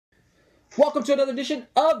Welcome to another edition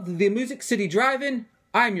of the Music City Drive-In.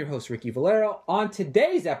 I'm your host, Ricky Valero. On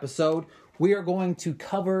today's episode, we are going to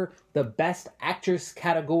cover the Best Actress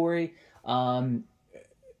category.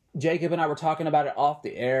 Jacob and I were talking about it off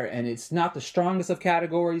the air, and it's not the strongest of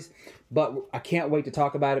categories, but I can't wait to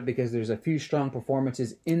talk about it because there's a few strong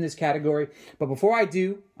performances in this category. But before I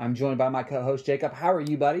do, I'm joined by my co-host, Jacob. How are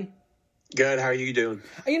you, buddy? Good. How are you doing?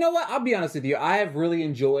 You know what? I'll be honest with you. I have really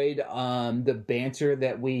enjoyed the banter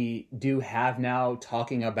that we do have now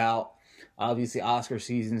talking about, obviously, Oscar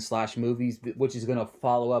season / movies, which is going to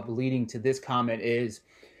follow up leading to this comment is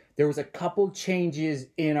there was a couple changes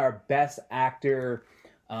in our Best Actor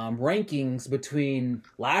rankings between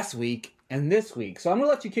last week and this week. So I'm going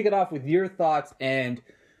to let you kick it off with your thoughts and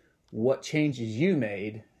what changes you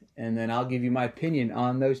made, and then I'll give you my opinion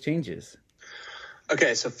on those changes.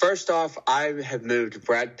 Okay, so first off, I have moved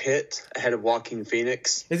Brad Pitt ahead of Joaquin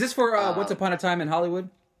Phoenix. Is this for Once Upon a Time in Hollywood?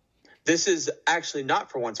 This is actually not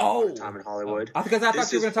for Once Upon a Time in Hollywood. Because I thought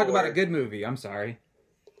you were going to talk about a good movie. I'm sorry.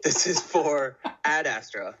 This is for Ad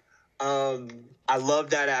Astra. I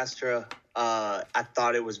loved Ad Astra. I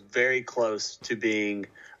thought it was very close to being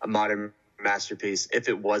a modern masterpiece. If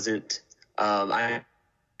it wasn't, I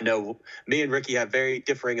know me and Ricky have very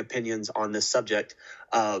differing opinions on this subject,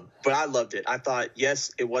 but I loved it. I thought,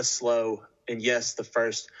 yes, it was slow, and yes, the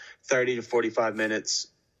first 30 to 45 minutes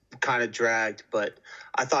kind of dragged, but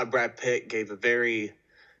I thought Brad Pitt gave a very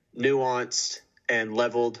nuanced and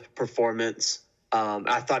leveled performance.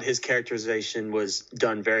 I thought his characterization was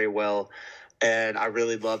done very well, and I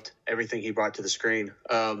really loved everything he brought to the screen.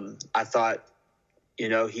 I thought,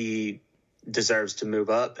 he deserves to move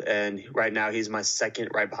up, and right now he's my second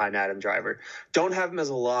right behind Adam Driver. Don't have him as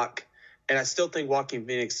a lock, and I still think Joaquin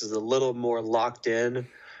Phoenix is a little more locked in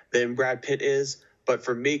than Brad Pitt is, but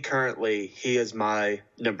for me currently, he is my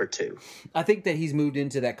number 2. I think that he's moved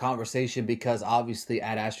into that conversation because obviously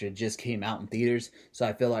Ad Astra just came out in theaters, so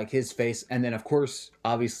I feel like his face, and then of course,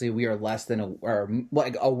 obviously we are less than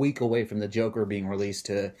a week away from the Joker being released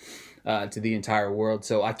to the entire world,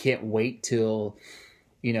 so I can't wait till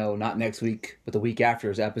not next week, but the week after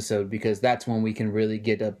his episode, because that's when we can really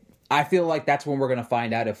get a... I feel like that's when we're going to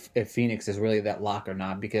find out if Phoenix is really that lock or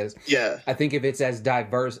not, because I think if it's as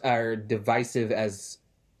diverse or divisive as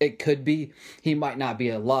it could be, he might not be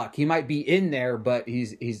a lock. He might be in there, but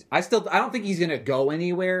I don't think he's going to go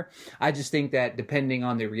anywhere. I just think that depending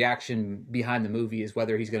on the reaction behind the movie is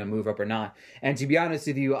whether he's going to move up or not. And to be honest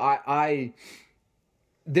with you,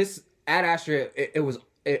 this Ad Astra,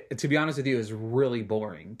 to be honest with you, is really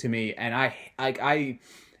boring to me. And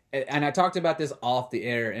I talked about this off the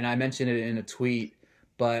air, and I mentioned it in a tweet.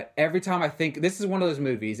 But every time I think, this is one of those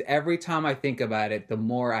movies, every time I think about it, the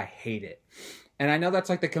more I hate it. And I know that's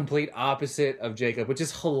like the complete opposite of Jacob, which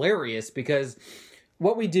is hilarious because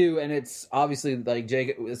what we do, and it's obviously like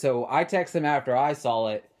Jacob. So I texted him after I saw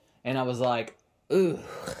it, and I was like, "Ooh,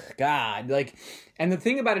 God!" And the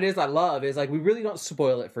thing about it is, we really don't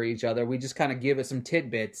spoil it for each other. We just kind of give it some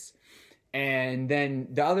tidbits, and then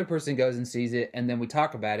the other person goes and sees it, and then we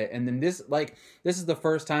talk about it. And then this is the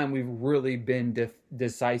first time we've really been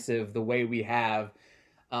decisive the way we have,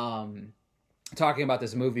 talking about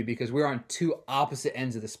this movie, because we're on two opposite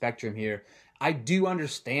ends of the spectrum here. I do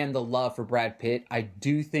understand the love for Brad Pitt. I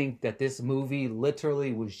do think that this movie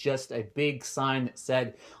literally was just a big sign that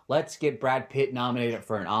said, let's get Brad Pitt nominated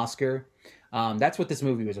for an Oscar. That's what this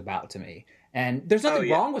movie was about to me. And there's nothing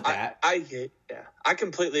wrong with that. I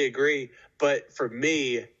completely agree. But for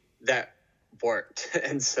me, that worked.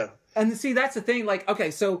 And see, that's the thing.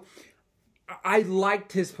 So I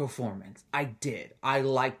liked his performance. I did. I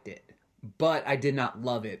liked it. But I did not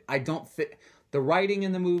love it. The writing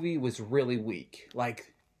in the movie was really weak.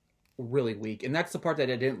 Really weak. And that's the part that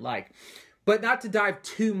I didn't like. But not to dive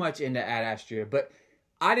too much into Ad Astra, but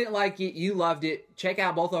I didn't like it. You loved it. Check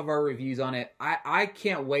out both of our reviews on it. I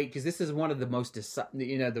can't wait, because this is one of the most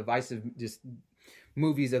divisive just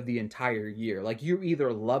movies of the entire year. You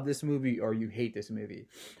either love this movie or you hate this movie.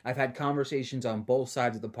 I've had conversations on both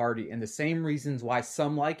sides of the party, and the same reasons why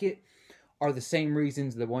some like it are the same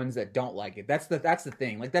reasons the ones that don't like it. That's the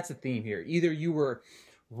thing. That's the theme here. Either you were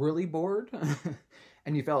really bored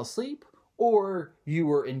and you fell asleep, or you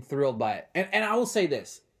were enthralled by it. And I will say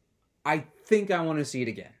this. I think I want to see it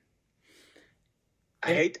again.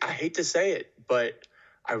 I hate to say it, but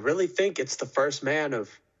I really think it's The First Man of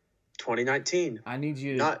 2019. I need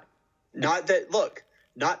you to... Not that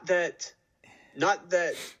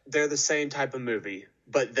they're the same type of movie,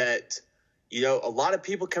 but that, a lot of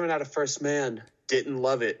people coming out of First Man didn't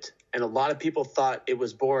love it. and a lot of people thought it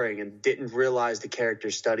was boring and didn't realize the character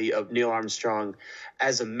study of Neil Armstrong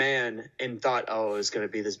as a man and thought, oh, it was going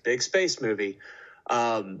to be this big space movie.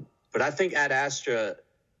 But I think Ad Astra,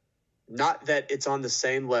 not that it's on the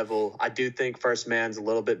same level. I do think First Man's a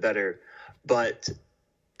little bit better, but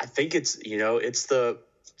I think it's the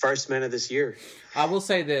First Man of this year. I will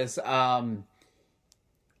say this.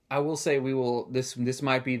 I will say we will. This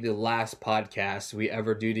might be the last podcast we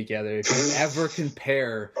ever do together. If you ever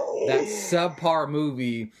compare that subpar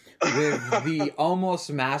movie with the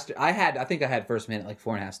almost master, I think I had First Man at like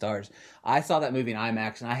 4.5 stars. I saw that movie in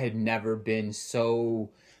IMAX, and I had never been so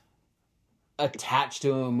attached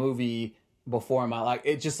to a movie before in my life.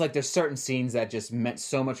 It just like there's certain scenes that just meant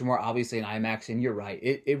so much more obviously in IMAX, and you're right.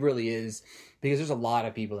 It really is, because there's a lot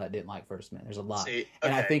of people that didn't like First Man. There's a lot. See, okay.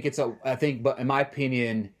 And I think but in my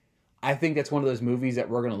opinion, I think that's one of those movies that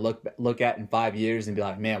we're going to look at in 5 years and be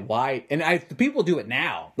like, man, why? And people do it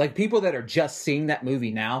now. Like people that are just seeing that movie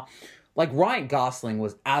now, like Ryan Gosling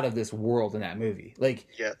was out of this world in that movie. Like,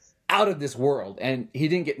 yes. Out of this world. And he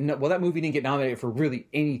didn't get, that movie didn't get nominated for really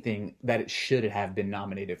anything that it should have been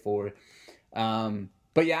nominated for.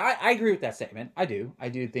 But yeah, I agree with that statement. I do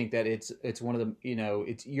think that it's one of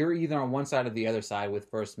the, you're either on one side or the other side with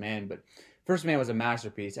First Man, but First Man was a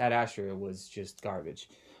masterpiece. Ad Astra was just garbage.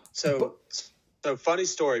 So funny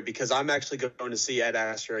story, because I'm actually going to see Ad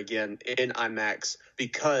Astra again in IMAX,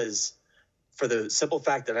 because for the simple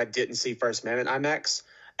fact that I didn't see First Man in IMAX,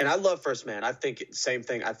 and I love First Man. I think same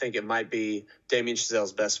thing. I think it might be Damien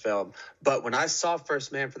Chazelle's best film. But when I saw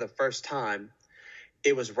First Man for the first time,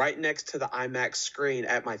 it was right next to the IMAX screen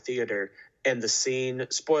at my theater. And the scene,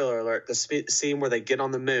 spoiler alert, the scene where they get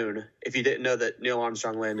on the moon, if you didn't know that Neil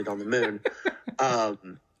Armstrong landed on the moon,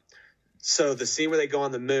 so the scene where they go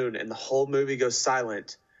on the moon and the whole movie goes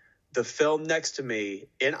silent, the film next to me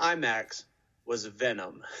in IMAX was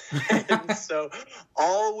Venom. And so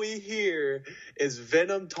all we hear is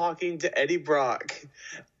Venom talking to Eddie Brock.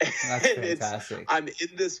 That's fantastic. I'm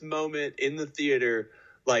in this moment in the theater,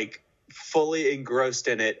 like fully engrossed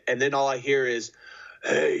in it. And then all I hear is,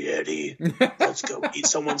 hey, Eddie, let's go eat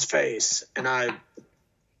someone's face. And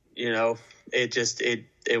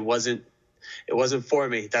it wasn't for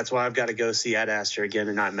me. That's why I've got to go see Ad Astra again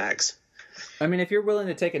in IMAX. I mean, if you're willing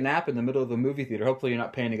to take a nap in the middle of a movie theater, hopefully you're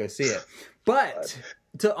not paying to go see it. But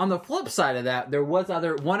on the flip side of that, there was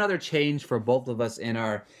one other change for both of us in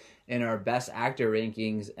our Best Actor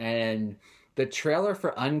rankings, and the trailer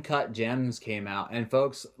for Uncut Gems came out. And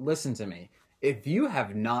folks, listen to me. If you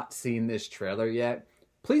have not seen this trailer yet,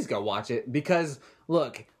 please go watch it, because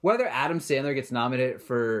look, whether Adam Sandler gets nominated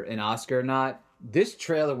for an Oscar or not, this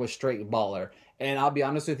trailer was straight baller. And I'll be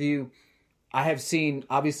honest with you, I have seen,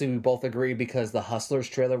 obviously we both agree, because the Hustlers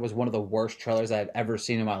trailer was one of the worst trailers I've ever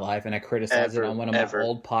seen in my life, and I criticized it on one of my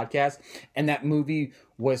old podcasts. And that movie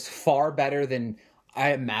was far better than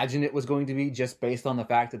I imagined it was going to be, just based on the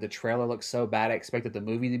fact that the trailer looked so bad. I expected the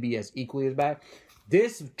movie to be as equally as bad.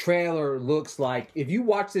 This trailer looks like, if you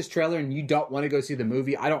watch this trailer and you don't want to go see the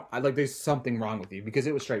movie, there's something wrong with you, because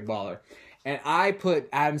it was straight baller. And I got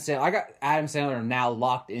Adam Sandler now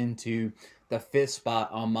locked into the 5th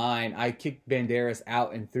spot on mine. I kicked Banderas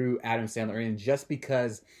out and threw Adam Sandler in just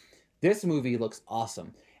because this movie looks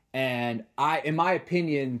awesome. And in my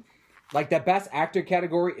opinion, like, that Best Actor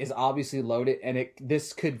category is obviously loaded, and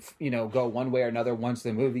this could, go one way or another once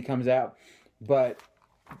the movie comes out. But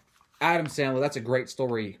Adam Sandler, that's a great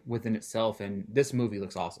story within itself, and this movie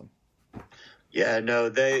looks awesome. Yeah, no,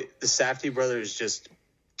 the Safdie brothers just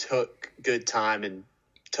took good time and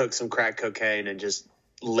took some crack cocaine and just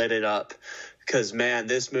lit it up, because man,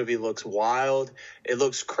 this movie looks wild. It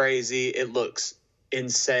looks crazy. It looks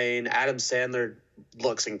insane. Adam Sandler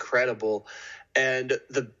looks incredible. And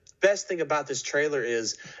the best thing about this trailer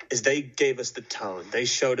is they gave us the tone. They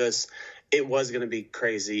showed us it was going to be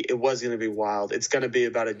crazy. It was going to be wild. It's going to be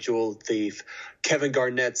about a jewel thief. Kevin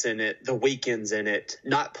Garnett's in it. The Weeknd's in it.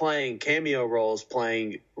 Not playing cameo roles,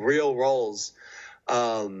 playing real roles.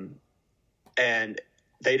 And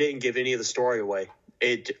they didn't give any of the story away.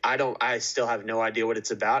 I still have no idea what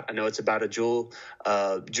it's about. I know it's about a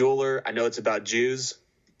jeweler. I know it's about Jews,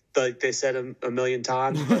 like they said a million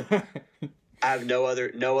times, but I have no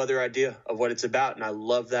other idea of what it's about. And I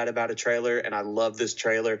love that about a trailer. And I love this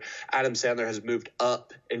trailer. Adam Sandler has moved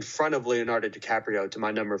up in front of Leonardo DiCaprio to my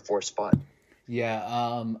number 4 spot.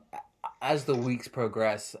 Yeah. As the weeks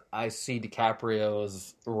progress, I see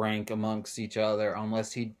DiCaprio's rank amongst each other,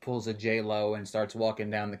 unless he pulls a J-Lo and starts walking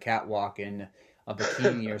down the catwalk in a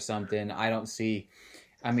bikini or something. I don't see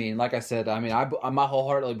I mean, like I said, I mean, I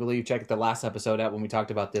wholeheartedly believe, check the last episode out when we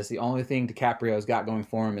talked about this, the only thing DiCaprio's got going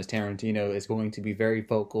for him is Tarantino is going to be very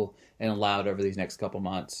vocal and loud over these next couple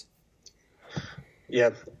months.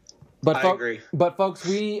 Yep. But I agree. But folks,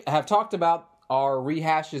 we have talked about our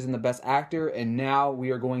rehashes in the Best Actor, and now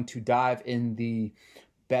we are going to dive in the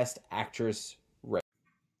Best Actress race.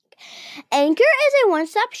 Anchor is a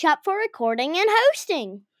one-stop shop for recording and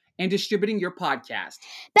hosting. And distributing your podcast.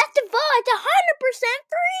 Best of all, it's 100%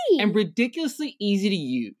 free. And ridiculously easy to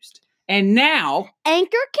use. And now,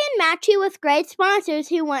 Anchor can match you with great sponsors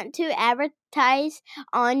who want to advertise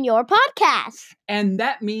on your podcast. And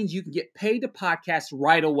that means you can get paid to podcast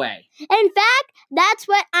right away. In fact, that's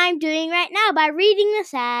what I'm doing right now by reading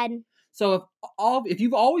this ad. So if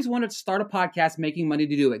you've always wanted to start a podcast making money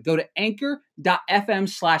to do it, go to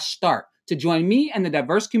anchor.fm/start to join me and the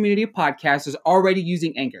diverse community of podcasters already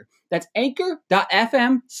using Anchor. That's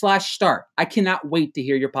anchor.fm/start. I cannot wait to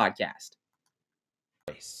hear your podcast.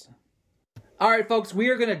 All right, folks, we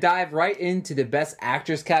are going to dive right into the Best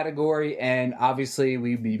Actress category, and obviously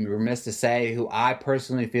we'd be remiss to say who I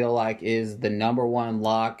personally feel like is the number one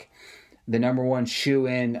lock, the number one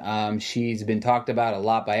shoe-in. She's been talked about a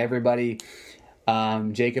lot by everybody.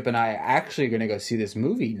 Jacob and I are actually going to go see this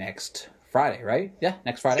movie next Friday, right? Yeah,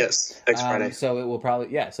 next Friday. Yes, next Friday. So it will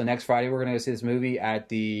probably, so next Friday we're going to go see this movie at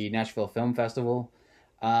the Nashville Film Festival,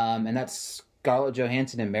 and that's Scarlett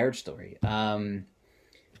Johansson in Marriage Story.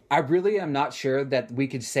 I really am not sure that we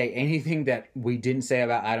could say anything that we didn't say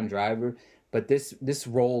about Adam Driver, but this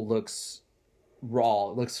role looks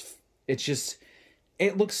raw.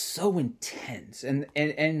 It looks so intense,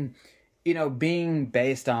 and you know, being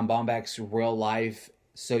based on Baumbach's real life,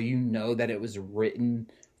 so you know that it was written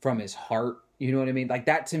from his heart. You know what I mean? Like,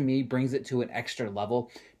 that to me brings it to an extra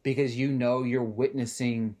level, because you know you're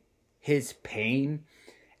witnessing his pain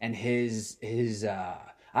and his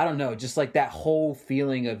I don't know, just like that whole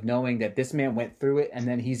feeling of knowing that this man went through it, and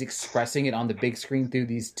then he's expressing it on the big screen through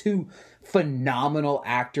these two phenomenal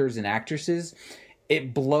actors and actresses.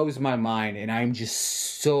 It blows my mind, and I'm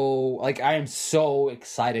just so, I am so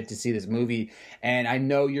excited to see this movie. And I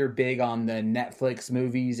know you're big on the Netflix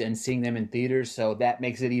movies and seeing them in theaters, so that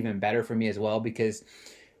makes it even better for me as well, because,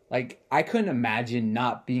 I couldn't imagine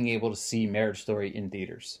not being able to see Marriage Story in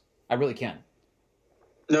theaters. I really can.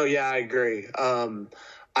 No, yeah, I agree.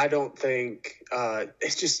 I don't think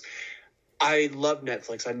it's just, I love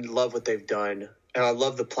Netflix. I love what they've done, and I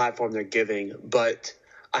love the platform they're giving, but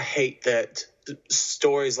I hate that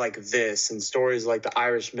stories like this and stories like The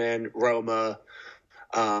Irishman, Roma,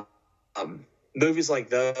 movies like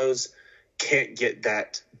those can't get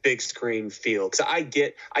that big screen feel. Because I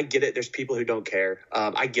get it. There's people who don't care.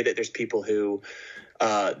 I get it. There's people who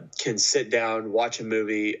can sit down, watch a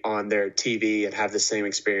movie on their TV and have the same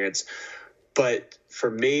experience. But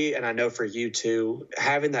for me, and I know for you too,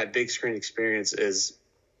 having that big screen experience is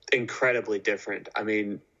incredibly different. I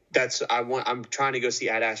mean, I'm trying to go see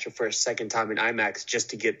Ad Astra for a second time in IMAX just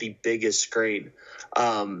to get the biggest screen.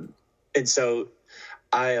 And so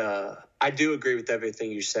I do agree with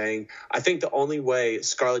everything you're saying. I think the only way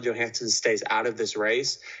Scarlett Johansson stays out of this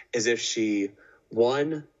race is if she,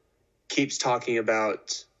 one, keeps talking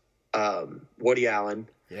about Woody Allen.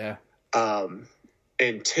 Yeah.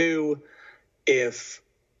 And two, if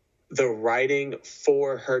the writing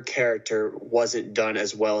for her character wasn't done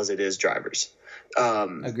as well as it is Driver's.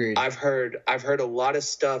 Agreed. I've heard a lot of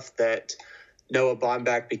stuff that Noah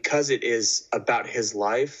Baumbach, because it is about his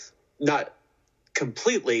life, not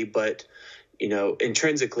completely, but, you know,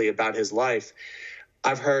 intrinsically about his life.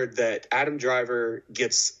 I've heard that Adam Driver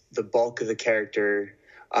gets the bulk of the character,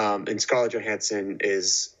 and Scarlett Johansson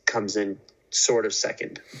comes in sort of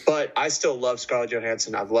second. But I still love Scarlett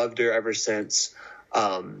Johansson. I've loved her ever since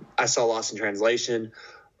I saw Lost in Translation.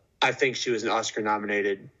 I think she was an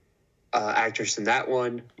Oscar-nominated actress in that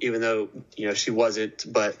one, even though, you know, she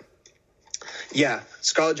wasn't. But, yeah,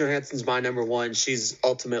 Scarlett Johansson's my number one. She's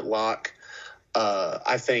ultimate lock.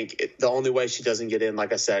 I think the only way she doesn't get in,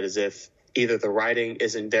 like I said, is if either the writing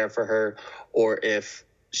isn't there for her or if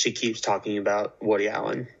she keeps talking about Woody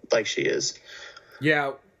Allen like she is.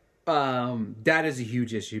 Yeah, that is a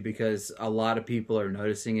huge issue, because a lot of people are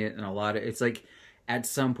noticing it, and it's like, at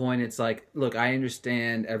some point it's like, look, I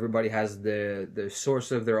understand everybody has the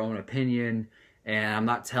source of their own opinion, and I'm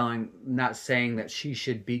not saying that she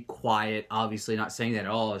should be quiet, obviously not saying that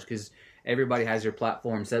at all, because everybody has their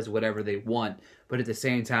platform, says whatever they want, but at the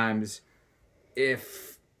same time,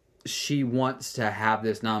 if she wants to have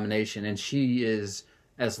this nomination, and she is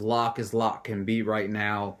as lock can be right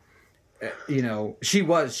now. You know, she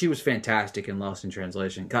was fantastic in Lost in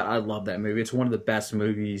Translation. God, I love that movie. It's one of the best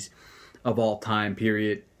movies of all time,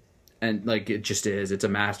 period. And like it just is, it's a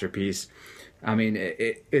masterpiece. I mean,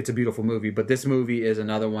 it's a beautiful movie, but this movie is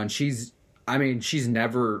another one. She's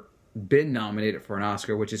never been nominated for an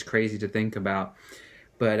Oscar, which is crazy to think about.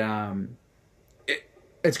 But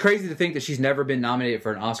it's crazy to think that she's never been nominated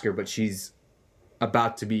for an Oscar, but she's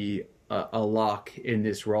about to be a lock in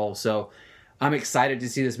this role. So I'm excited to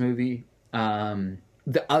see this movie.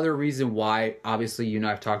 The other reason why, obviously, you and I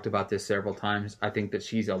have talked about this several times, I think that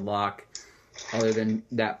she's a lock, other than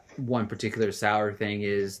that one particular sour thing,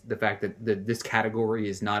 is the fact that this category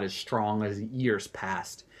is not as strong as years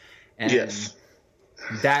past. And yes.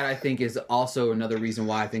 That, I think, is also another reason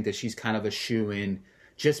why I think that she's kind of a shoo-in,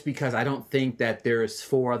 just because I don't think that there's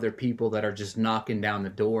 4 other people that are just knocking down the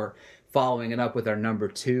door. Following it up with our number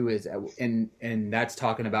 2 is, and that's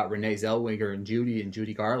talking about Renee Zellweger and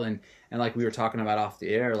Judy Garland. And like we were talking about off the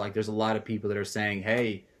air, like there's a lot of people that are saying,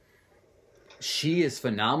 hey, she is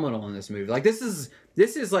phenomenal in this movie. Like this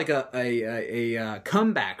is like a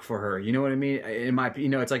comeback for her. You know what I mean?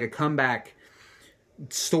 It's like a comeback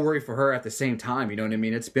story for her at the same time. You know what I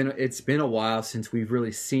mean? It's been a while since we've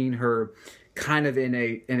really seen her kind of in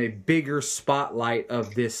a bigger spotlight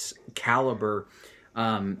of this caliber.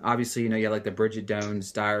 Obviously, you had like the Bridget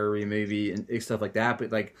Jones Diary movie and stuff like that,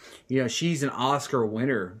 but like, she's an Oscar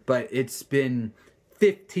winner, but it's been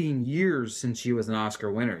 15 years since she was an Oscar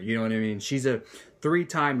winner. You know what I mean? She's a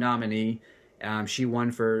 3-time nominee. She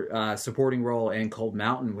won for supporting role in Cold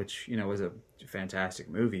Mountain, which, was a fantastic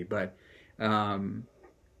movie, but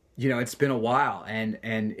it's been a while, and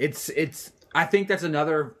it's I think that's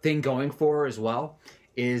another thing going for her as well,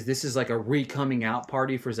 is this is like a re-coming out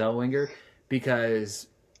party for Zellweger, because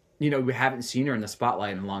we haven't seen her in the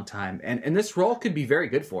spotlight in a long time, and this role could be very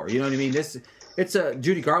good for her. You know what I mean?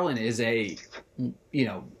 Judy Garland is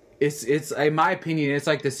it's in my opinion, it's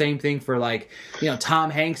like the same thing for like, Tom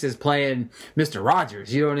Hanks is playing Mr.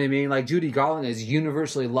 Rogers. You know what I mean? Like Judy Garland is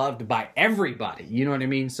universally loved by everybody. You know what I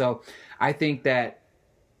mean? So I think that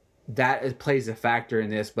plays a factor in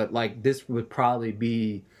this, but like this would probably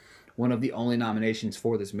be one of the only nominations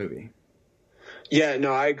for this movie. Yeah,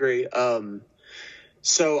 no, I agree.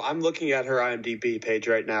 So I'm looking at her IMDb page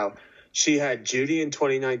right now. She had Judy in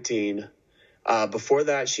 2019. Before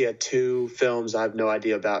that, she had 2 films I have no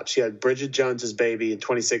idea about. She had Bridget Jones's Baby in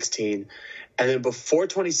 2016. And then before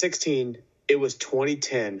 2016, it was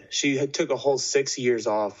 2010. She took a whole 6 years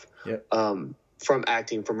off from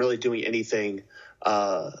acting, from really doing anything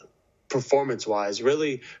performance-wise.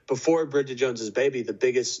 Really, before Bridget Jones's Baby, the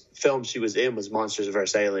biggest film she was in was Monsters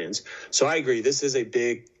vs. Aliens. So I agree. This is a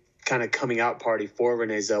big kind of coming out party for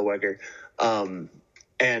Renee Zellweger.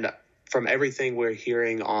 And from everything we're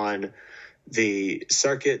hearing on the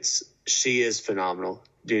circuits, she is phenomenal.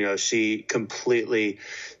 She completely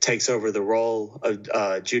takes over the role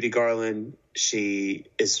of Judy Garland. She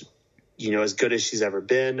is, as good as she's ever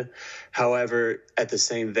been. However, at the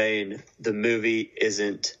same vein, the movie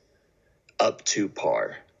isn't up to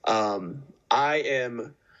par. I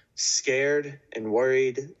am scared and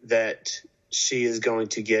worried that she is going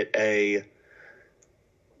to get a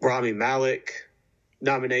Rami Malek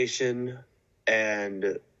nomination,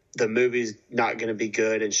 and the movie's not going to be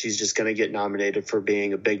good, and she's just going to get nominated for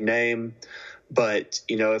being a big name. But,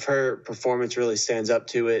 if her performance really stands up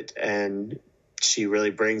to it and she really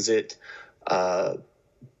brings it, good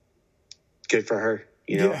for her.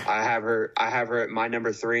 I have her at my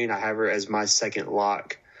number 3, and I have her as my second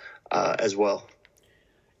lock as well.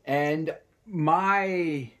 And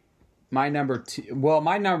my number 2,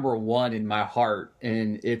 my number 1 in my heart,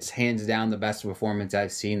 and it's hands down the best performance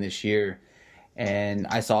I've seen this year. And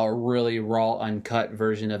I saw a really raw, uncut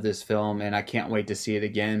version of this film, and I can't wait to see it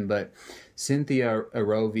again. But Cynthia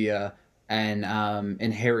Erovia and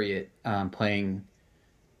Harriet, playing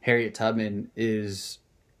Harriet Tubman, is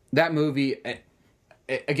that movie.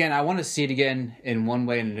 Again, I want to see it again in one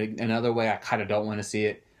way, and in another way, I kind of don't want to see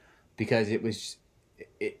it, because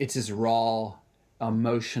it's this raw,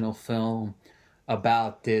 emotional film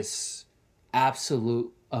about this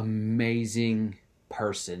absolute amazing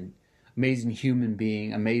person. Amazing human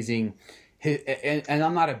being, amazing, and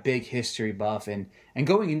I'm not a big history buff, and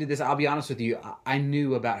going into this, I'll be honest with you, I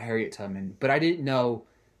knew about Harriet Tubman, but I didn't know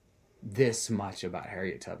this much about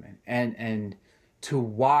Harriet Tubman, and to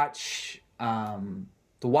watch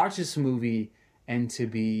this movie and to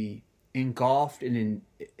be engulfed in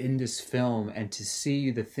this film, and to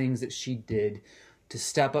see the things that she did, to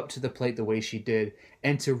step up to the plate the way she did,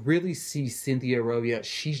 and to really see Cynthia Erovia,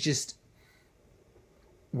 she's just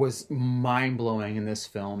was mind-blowing in this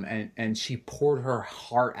film, and she poured her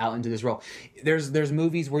heart out into this role. There's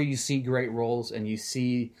movies where you see great roles and you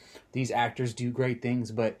see these actors do great things,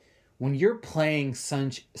 but when you're playing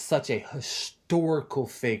such a historical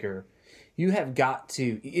figure, you have got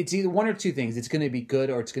to, it's either one or two things. It's going to be good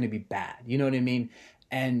or it's going to be bad. You know what I mean?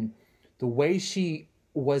 And the way she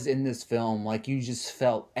was in this film, like, you just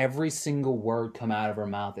felt every single word come out of her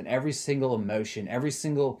mouth, and every single emotion, every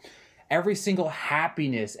single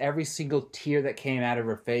happiness, every single tear that came out of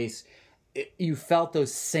her face. You felt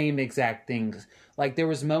those same exact things. Like, there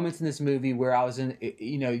was moments in this movie where I was in,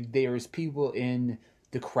 there was people in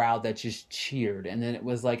the crowd that just cheered, and then it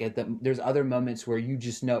was like there's other moments where you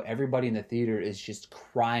just know everybody in the theater is just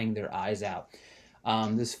crying their eyes out.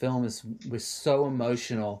 This film was so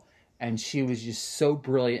emotional, and she was just so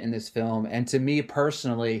brilliant in this film. And to me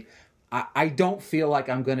personally, I don't feel like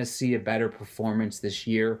I'm going to see a better performance this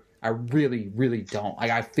year. I really, really don't.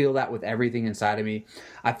 Like, I feel that with everything inside of me.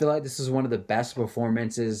 I feel like this is one of the best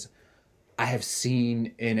performances I have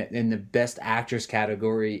seen in the best actress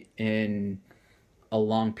category in a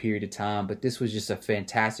long period of time. But this was just a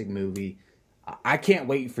fantastic movie. I can't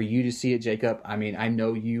wait for you to see it, Jacob. I mean, I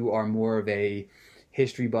know you are more of a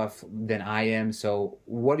history buff than I am. So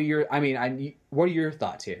what are your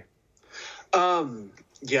thoughts here?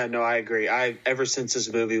 Yeah, no, I agree. Ever since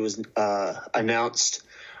this movie was announced,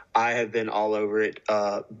 I have been all over it.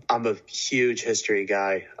 I'm a huge history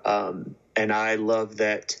guy, and I love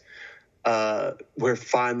that we're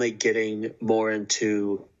finally getting more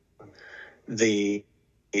into the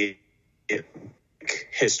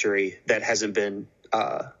history that hasn't been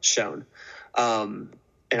shown.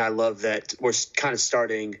 And I love that we're kind of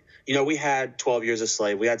starting. We had 12 Years a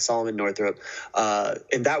Slave. We had Solomon Northup,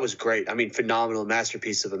 and that was great. I mean, phenomenal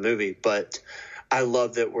masterpiece of a movie. But I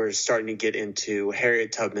love that we're starting to get into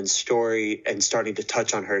Harriet Tubman's story and starting to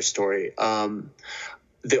touch on her story.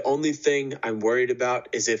 The only thing I'm worried about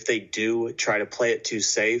is if they do try to play it too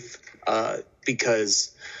safe,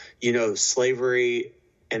 because, slavery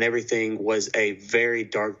and everything was a very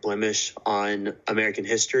dark blemish on American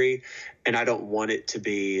history. And I don't want it to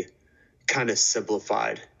be kind of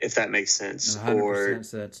simplified, if that makes sense. 100%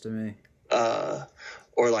 sense to me.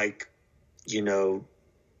 Or like,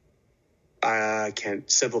 I can't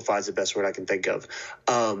simplify is the best word I can think of.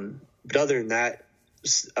 But other than that,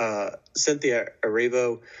 Cynthia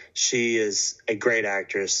Erivo, she is a great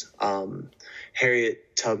actress.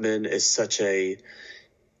 Harriet Tubman is such a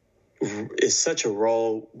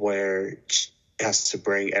role where she has to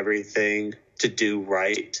bring everything to do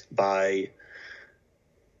right by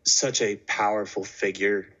such a powerful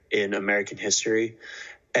figure in American history.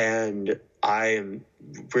 And I am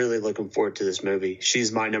really looking forward to this movie.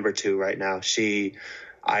 She's my number 2 right now.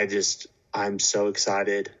 I'm so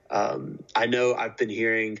excited. I know I've been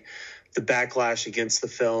hearing the backlash against the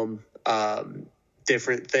film,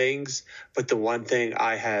 different things, but the one thing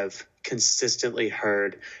I have consistently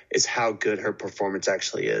heard is how good her performance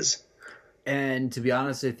actually is. And to be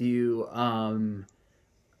honest with you,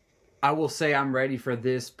 I will say I'm ready for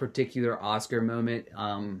this particular Oscar moment.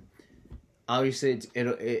 Obviously,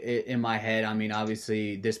 it in my head. I mean,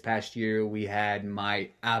 obviously, this past year we had my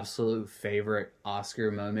absolute favorite Oscar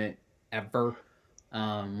moment ever,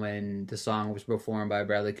 when the song was performed by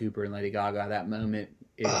Bradley Cooper and Lady Gaga. That moment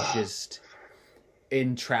is just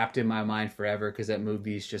entrapped in my mind forever, because that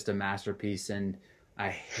movie is just a masterpiece, and I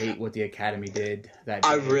hate what the Academy did that day.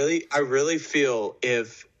 I really feel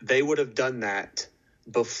if they would have done that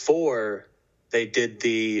before they did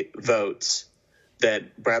the votes,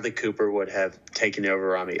 that Bradley Cooper would have taken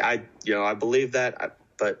over on me. I believe that,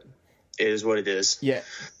 but it is what it is. Yeah,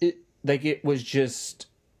 it was just.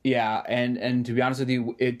 Yeah, and to be honest with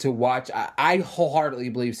you, to watch, I wholeheartedly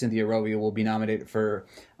believe Cynthia Erivo will be nominated for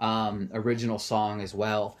original song as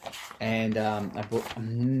well, and I'm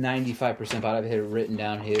 95% positive. I have it written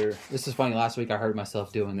down here. This is funny. Last week I heard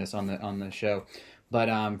myself doing this on the show, but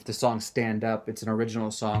the song "Stand Up," it's an original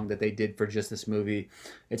song that they did for just this movie.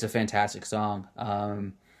 It's a fantastic song,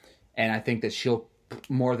 and I think that she'll.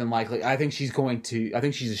 More than likely, I think she's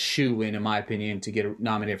a shoo-in, in my opinion, to get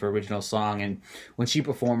nominated for original song. And when she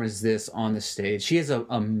performs this on the stage, she has an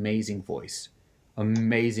amazing voice, and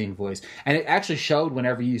it actually showed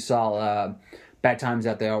whenever you saw Bad Times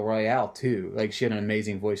at the El Royale too. Like, she had an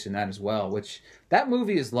amazing voice in that as well. Which, that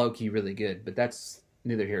movie is low-key really good, but that's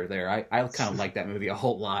neither here or there. I kind of like that movie a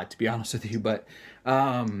whole lot, to be honest with you. But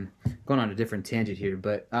going on a different tangent here,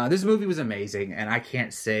 but this movie was amazing, and I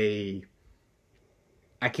can't say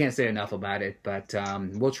enough about it, but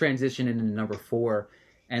we'll transition into number 4,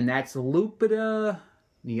 and that's Lupita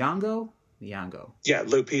Nyong'o. Yeah,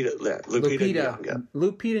 Lupita Nyong'o.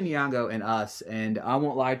 Lupita Nyong'o and Us, and I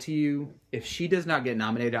won't lie to you, if she does not get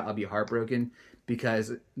nominated, I'll be heartbroken,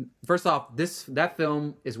 because first off, that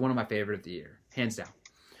film is one of my favorite of the year, hands down.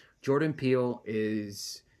 Jordan Peele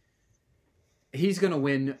he's going to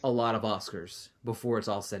win a lot of Oscars before it's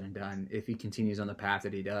all said and done if he continues on the path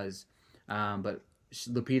that he does. But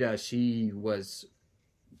Lupita, she was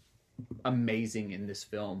amazing in this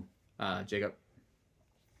film. Jacob?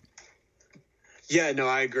 Yeah, no,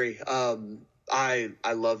 I agree. I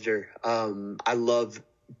loved her. I love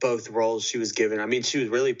both roles she was given. I mean, she was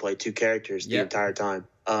really played two characters the entire time.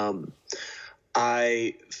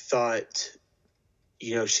 I thought,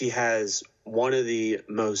 she has one of the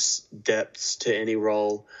most depths to any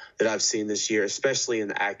role that I've seen this year, especially in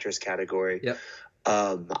the actress category. Yep.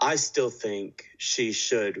 I still think she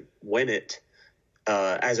should win it.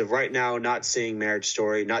 As of right now, not seeing Marriage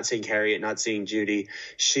Story, not seeing Harriet, not seeing Judy.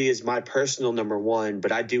 She is my personal number one,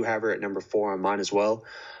 but I do have her at number 4 on mine as well.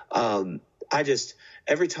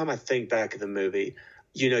 Every time I think back of the movie,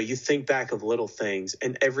 you think back of little things,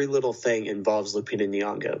 and every little thing involves Lupita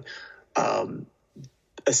Nyong'o.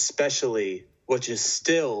 Especially, which is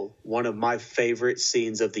still one of my favorite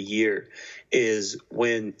scenes of the year, is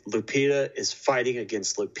when Lupita is fighting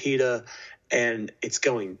against Lupita, and it's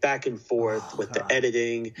going back and forth with the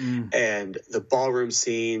editing and the ballroom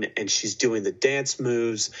scene, and she's doing the dance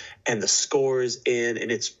moves, and the score is in,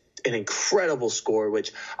 and it's an incredible score,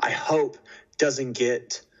 which I hope doesn't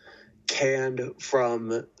get canned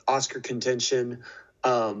from Oscar contention.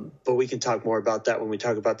 But we can talk more about that when we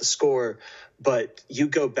talk about the score. But you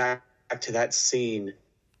go back to that scene,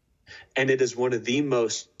 and it is one of the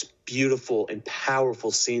most beautiful and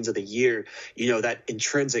powerful scenes of the year. That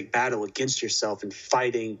intrinsic battle against yourself and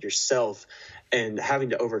fighting yourself and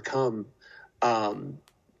having to overcome,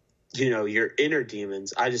 your inner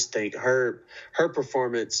demons. I just think her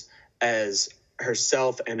performance as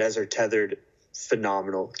herself and as her tethered,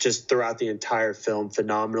 phenomenal. Just throughout the entire film,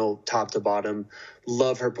 phenomenal, top to bottom.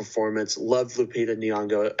 Love her performance. Love Lupita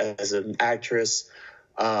Nyong'o as an actress.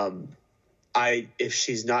 If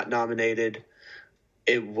she's not nominated,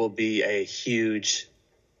 it will be a huge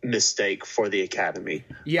mistake for the Academy.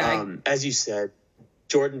 Yeah. As you said,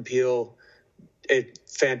 Jordan Peele, a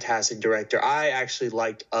fantastic director. I actually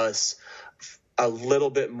liked Us a little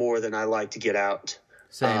bit more than I liked Get Out.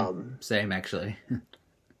 Same actually.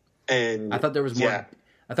 And I thought there was more. Yeah.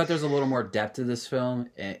 I thought there was a little more depth to this film,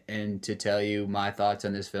 and to tell you my thoughts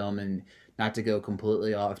on this film, and not to go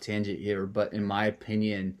completely off tangent here, but in my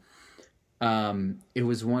opinion, it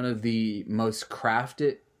was one of the most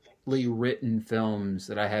craftedly written films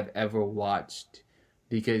that I have ever watched,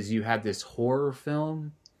 because you have this horror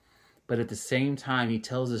film, but at the same time, he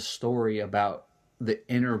tells a story about the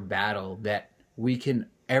inner battle that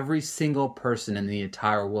every single person in the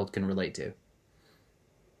entire world can relate to.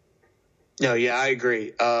 No, yeah, I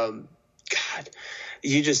agree. God,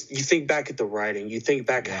 you think back at the writing, you think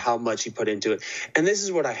back at how much he put into it. And this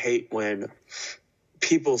is what I hate when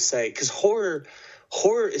people say, because horror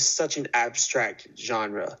is such an abstract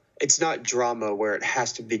genre. It's not drama where it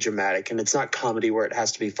has to be dramatic, and it's not comedy where it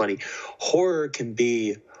has to be funny. Horror can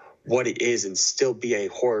be what it is and still be a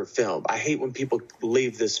horror film. I hate when people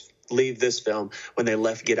leave this film when they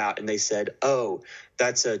left Get Out and they said, oh,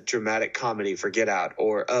 that's a dramatic comedy for Get Out,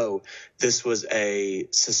 or oh, this was a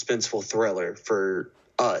suspenseful thriller for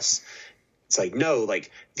Us. It's like, no,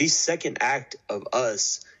 the second act of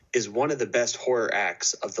Us is one of the best horror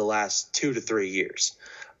acts of the last 2 to 3 years.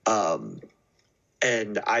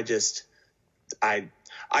 And I could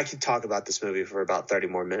talk about this movie for about 30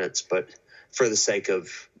 more minutes, but for the sake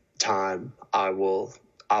of time, I will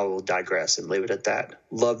digress and leave it at that.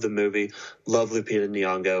 Love the movie. Love Lupita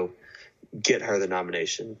Nyong'o. Get her the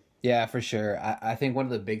nomination. Yeah, for sure. I think one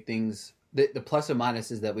of the big things, the plus and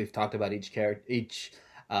minuses that we've talked about each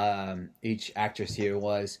actress here,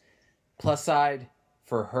 was plus side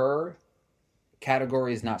for her,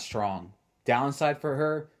 category is not strong. Downside for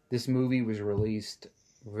her, this movie was released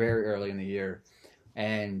very early in the year,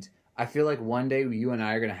 and I feel like one day you and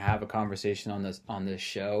I are going to have a conversation on this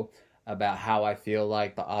show about how I feel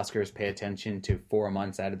like the Oscars pay attention to 4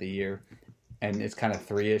 months out of the year, and it's kind of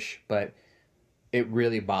 3-ish, but it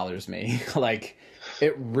really bothers me.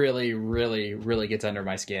 It really, really, really gets under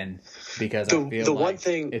my skin, because I feel the one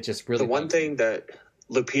thing it just really. The one thing that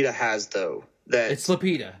Lupita has, though, that it's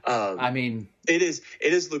Lupita. It is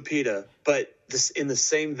Lupita, but this in the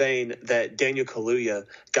same vein that Daniel Kaluuya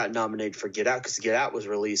got nominated for Get Out, because Get Out was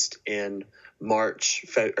released in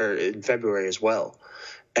in February as well.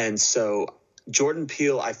 And so Jordan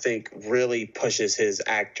Peele, I think, really pushes his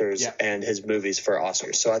actors and his movies for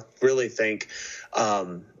Oscars. So I really think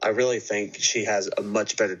she has a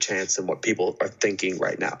much better chance than what people are thinking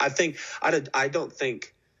right now. I think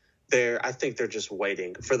they're just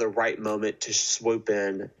waiting for the right moment to swoop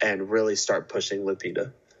in and really start pushing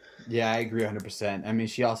Lupita. Yeah, I agree 100%. I mean,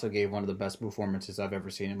 she also gave one of the best performances I've ever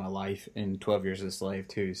seen in my life in 12 Years a Slave,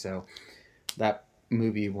 too. So that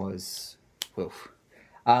movie was... Oof.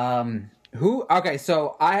 Okay,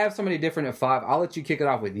 so I have somebody different at 5. I'll let you kick it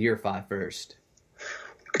off with your 5 first.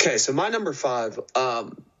 Okay, so my number 5,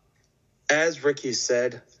 as Ricky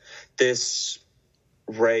said, this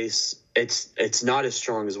race, it's not as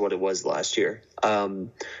strong as what it was last year.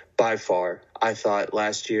 By far. I thought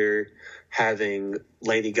last year having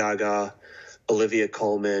Lady Gaga, Olivia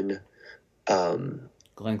Colman,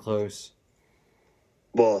 Glenn Close.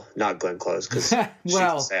 Well, not Glenn Close because she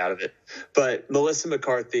can stay out of it. But Melissa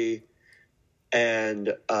McCarthy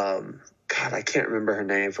and God, I can't remember her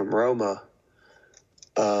name from Roma.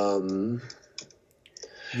 Yalitza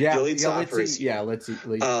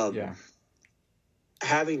Aparicio. Yeah.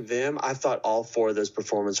 Having them, I thought all 4 of those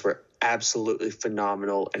performances were absolutely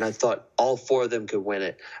phenomenal, and I thought all 4 of them could win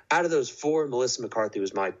it. Out of those 4, Melissa McCarthy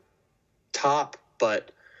was my top,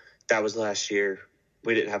 but that was last year.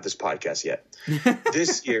 We didn't have this podcast yet.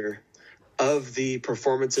 This year, of the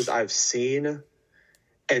performances I've seen,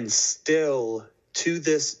 and still to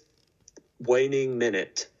this waning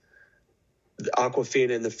minute,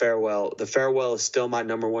 Awkwafina and The Farewell. The Farewell is still my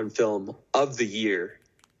number 1 film of the year,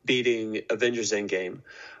 beating Avengers Endgame.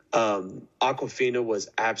 Awkwafina was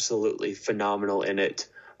absolutely phenomenal in it.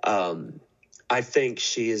 I think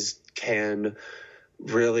she can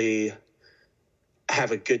really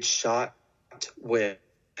have a good shot with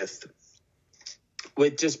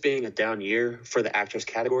just being a down year for the actress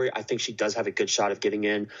category. I think she does have a good shot of getting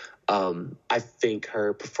in. I think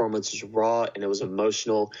her performance was raw and it was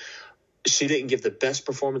emotional. She didn't give the best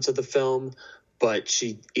performance of the film, but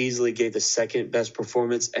she easily gave the second best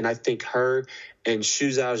performance. And I think her and Xu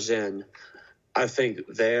Zhaozhen, I think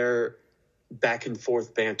their back and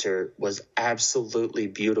forth banter was absolutely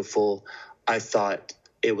beautiful. I thought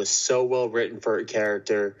it was so well written for her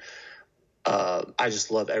character. I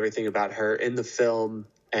just love everything about her in the film,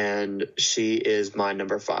 and she is my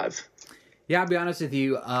number 5. Yeah, I'll be honest with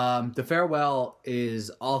you. The Farewell is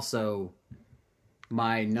also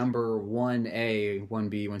my number 1A,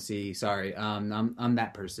 1B, 1C. Sorry, I'm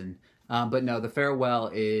that person. But no, The Farewell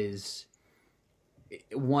is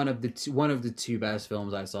one of the 2 best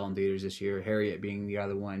films I saw in theaters this year. Harriet being the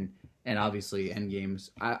other one, and obviously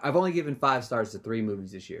Endgame's. I've only given 5 stars to 3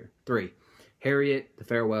 movies this year. 3: Harriet, The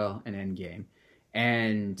Farewell, and Endgame.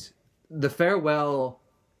 And The Farewell,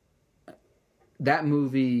 that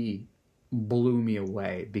movie blew me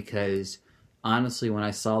away because honestly, when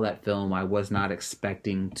I saw that film, I was not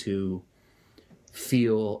expecting to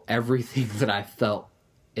feel everything that I felt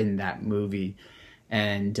in that movie.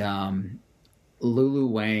 And Lulu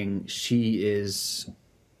Wang, she is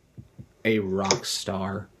a rock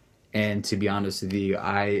star. And to be honest with you,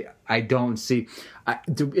 I don't see.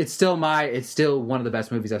 It's still one of the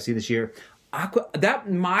best movies I've seen this year.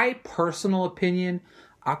 My personal opinion,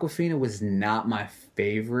 Awkwafina was not my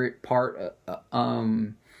favorite part.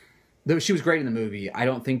 Though she was great in the movie, I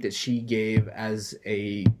don't think that she gave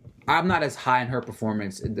I'm not as high in her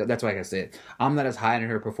performance. That's why I say it. I'm not as high in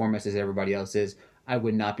her performance as everybody else is. I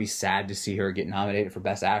would not be sad to see her get nominated for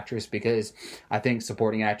Best Actress because I think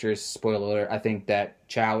supporting actress, spoiler alert, I think that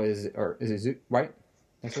Chow is it right?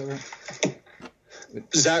 That's what right?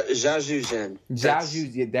 Zhao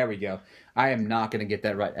Zhen. There we go. I am not going to get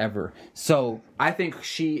that right ever. So I think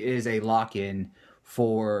she is a lock-in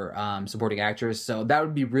for supporting actress. So that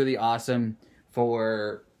would be really awesome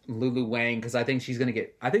for Lulu Wang because I think she'll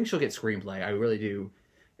get screenplay. I really do.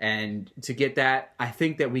 And to get that, I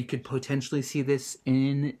think that we could potentially see this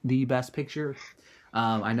in the Best Picture.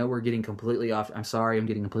 I know we're getting completely off. I'm sorry, I'm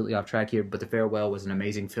getting completely off track here. But The Farewell was an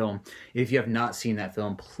amazing film. If you have not seen that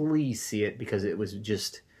film, please see it because it's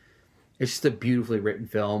just a beautifully written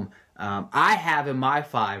film. I have in my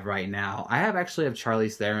 5 right now. I actually have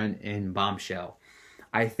Charlize Theron in Bombshell.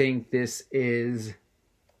 I think this is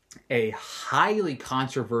a highly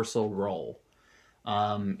controversial role.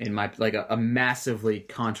 In my a massively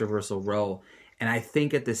controversial role, and I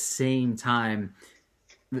think at the same time,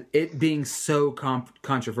 it being so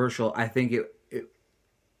controversial, I think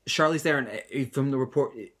Charlize Theron, from the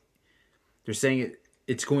report, they're saying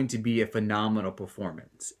it's going to be a phenomenal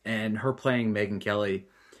performance, and her playing Megyn Kelly,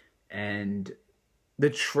 and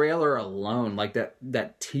the trailer alone, like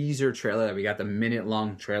that teaser trailer that we got, the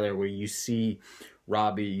minute-long trailer where you see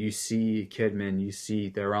Robbie, you see Kidman, you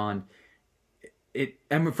see Theron.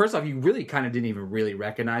 First off, you really kind of didn't even really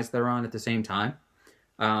recognize Theron at the same time.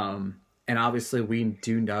 And obviously we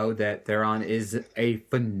do know that Theron is a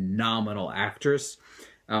phenomenal actress.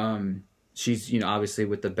 She's, obviously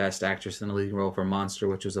with the Best Actress in a Leading Role for Monster,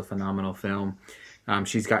 which was a phenomenal film.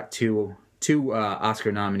 She's got two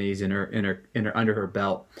Oscar nominees in her under her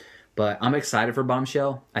belt. But I'm excited for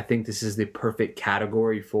Bombshell. I think this is the perfect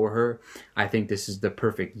category for her. I think this is the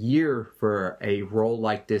perfect year for a role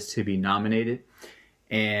like this to be nominated.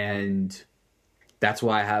 And that's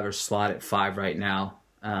why I have her slot at 5 right now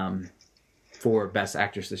for Best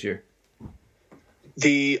Actress this year.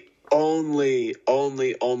 The only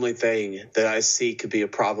thing that I see could be a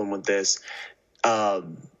problem with this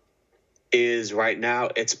is right now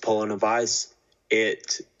it's pulling a Vice.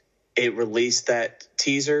 It released that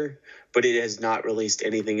teaser, but it has not released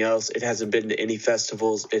anything else. It hasn't been to any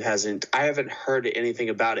festivals. I haven't heard anything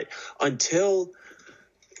about it until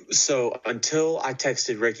I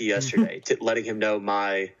texted Ricky yesterday letting him know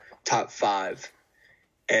my top 5.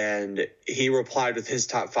 And he replied with his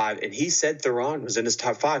top 5, and he said Theron was in his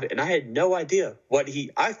top 5, and I had no idea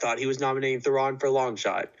I thought he was nominating Theron for Long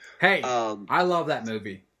Shot. Hey, I love that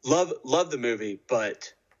movie. Love the movie,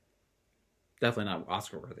 definitely not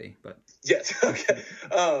Oscar worthy, but yes, okay.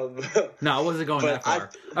 No, I wasn't going that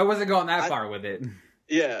far. I wasn't going that far with it.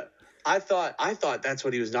 Yeah, I thought that's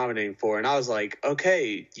what he was nominating for, and I was like,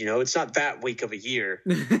 okay, it's not that weak of a year.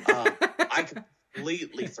 I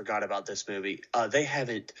completely forgot about this movie. They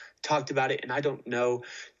haven't talked about it, and I don't know,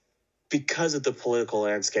 because of the political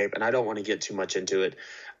landscape, and I don't want to get too much into it.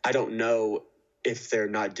 I don't know if they're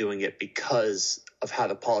not doing it because of how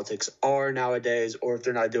the politics are nowadays, or if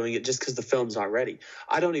they're not doing it just because the film's not ready.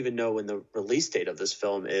 I don't even know when the release date of this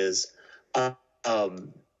film is. I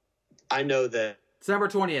know that December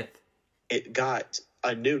 20th. It got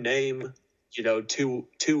a new name,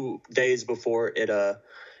 2 days before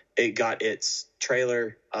it got its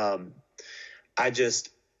trailer.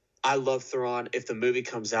 I love Theron. If the movie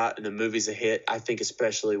comes out and the movie's a hit, I think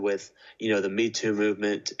especially with, the Me Too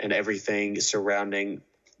movement and everything surrounding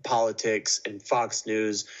politics and Fox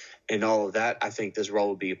News and all of that, I think this role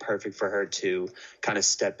would be perfect for her to kind of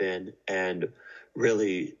step in and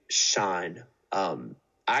really shine. I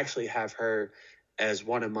actually have her as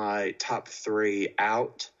one of my top 3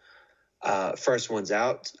 out. First one's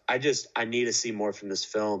out. I need to see more from this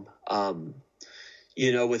film.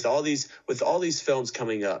 With all these films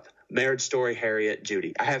coming up, Marriage Story, Harriet,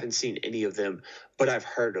 Judy, I haven't seen any of them, but I've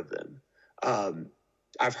heard of them.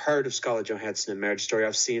 I've heard of Scarlett Johansson in Marriage Story.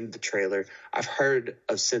 I've seen the trailer. I've heard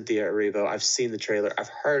of Cynthia Erivo. I've seen the trailer. I've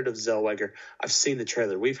heard of Zellweger. I've seen the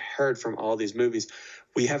trailer. We've heard from all these movies.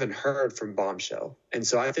 We haven't heard from Bombshell. And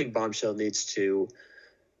so I think Bombshell needs to,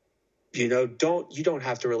 you don't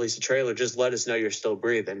have to release a trailer. Just let us know you're still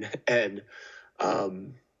breathing and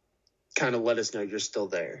kind of let us know you're still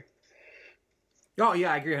there. Oh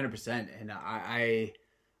yeah, I agree 100%. And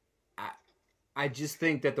I just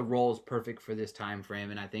think that the role is perfect for this time frame,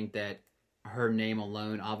 and I think that her name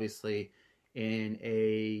alone, obviously, in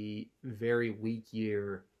a very weak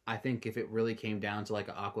year, I think if it really came down to like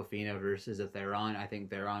an Awkwafina versus a Theron, I think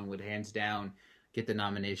Theron would hands down get the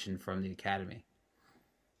nomination from the Academy.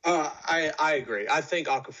 I agree. I think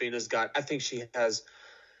Awkwafina's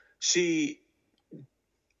she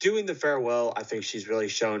doing The Farewell, I think she's really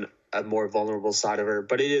shown a more vulnerable side of her,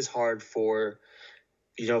 but it is hard for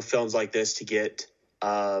films like this to get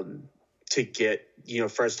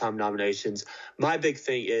first time nominations. My big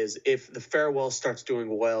thing is if The Farewell starts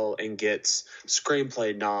doing well and gets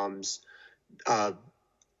screenplay noms,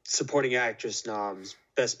 supporting actress noms,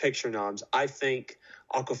 best picture noms, I think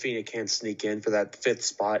Awkwafina can sneak in for that 5th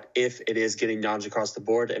spot if it is getting noms across the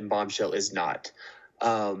board and Bombshell is not.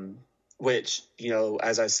 Which,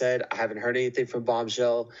 as I said, I haven't heard anything from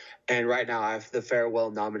Bombshell, and right now I have The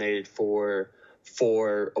Farewell nominated for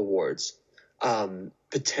 4 awards,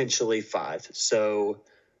 potentially 5. So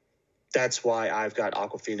that's why I've got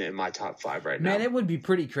Awkwafina in my top 5 right now. Man, it would be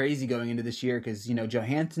pretty crazy going into this year because,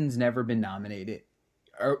 Johansson's never been nominated.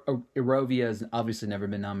 Erovia has obviously never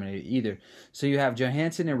been nominated either. So you have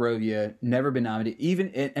Johansson and Erovia never been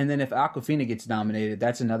nominated. And then if Awkwafina gets nominated,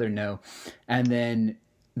 that's another no. And then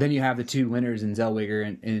you have the 2 winners in Zellweger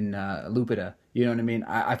and Lupita. You know what I mean?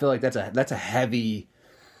 I feel like that's a heavy.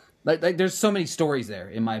 Like there's so many stories there,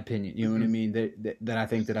 in my opinion. You know what I mean? That I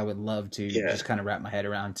think that I would love to just kind of wrap my head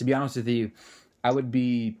around. To be honest with you, I would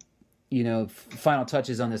be, final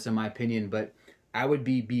touches on this in my opinion, but I would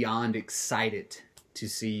be beyond excited to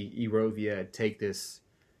see Erovia take this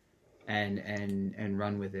and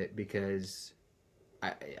run with it because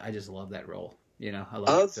I just love that role. I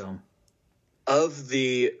love that film. Of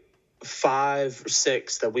the 5 or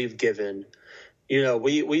 6 that we've given,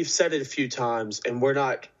 we've said it a few times, and we're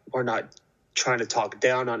not trying to talk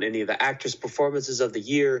down on any of the actress performances of the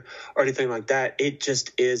year or anything like that. It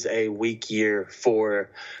just is a weak year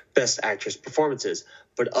for best actress performances.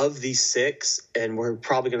 But of these 6, and we're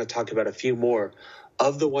probably going to talk about a few more,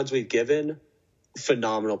 of the ones we've given,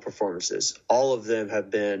 phenomenal performances. All of them have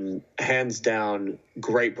been hands down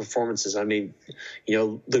great performances. I mean,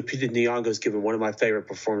 Lupita Nyong'o has given one of my favorite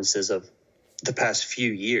performances of the past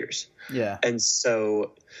few years. Yeah. And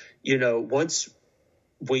so, once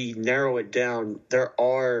we narrow it down, there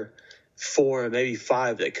are 4, maybe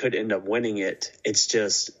 5 that could end up winning it. It's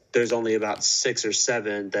just there's only about 6 or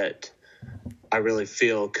 7 that I really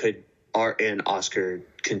feel are in Oscar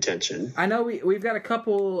contention. I know we've got a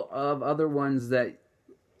couple of other ones that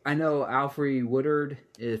I know. Alfre Woodard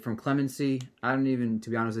is from Clemency. To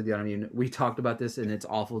be honest with you, we talked about this, and it's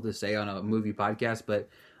awful to say on a movie podcast, but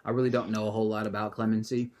I really don't know a whole lot about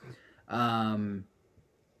Clemency.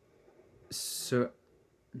 Saoirse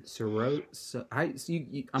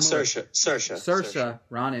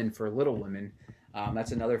Ronan for Little Women.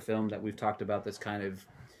 That's another film that we've talked about that's kind of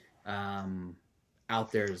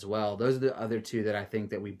out there as well. Those are the other 2 that I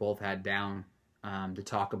think that we both had down to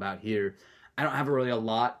talk about here. I don't have really a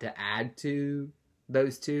lot to add to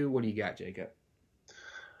those 2. What do you got, Jacob?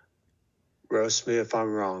 Roast me if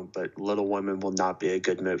I'm wrong, but Little Women will not be a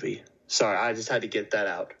good movie. Sorry, I just had to get that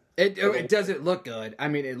out. It doesn't look good. I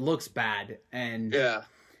mean, it looks bad, and yeah.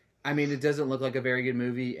 I mean, it doesn't look like a very good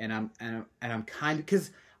movie, and I'm kind of,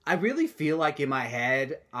 because I really feel like in my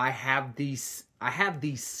head I have these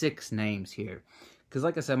 6 names here, because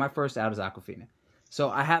like I said, my first out is Awkwafina, so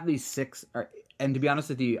I have these 6, and to be honest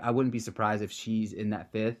with you, I wouldn't be surprised if she's in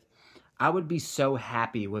that 5th. I would be so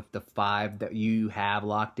happy with the 5 that you have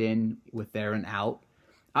locked in with there and out.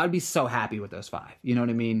 I would be so happy with those 5. You know what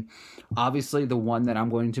I mean? Obviously, the one that I'm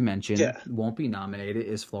going to mention won't be nominated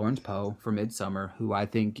is Florence Poe for Midsommar, who I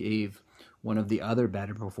think gave one of the other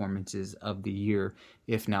better performances of the year,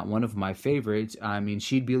 if not one of my favorites. I mean,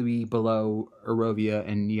 she'd be below Arovia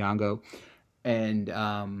and Nyong'o. And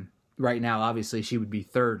right now, obviously, she would be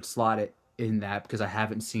 3rd slotted in that because I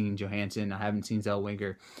haven't seen Johansson, I haven't seen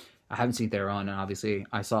Zellweger, I haven't seen Theron, and obviously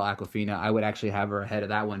I saw Awkwafina. I would actually have her ahead of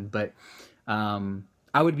that one, but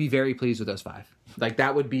I would be very pleased with those 5. Like,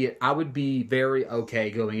 that would be it. I would be very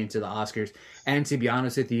okay going into the Oscars. And to be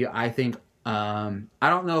honest with you, I think I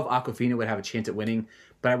don't know if Awkwafina would have a chance at winning,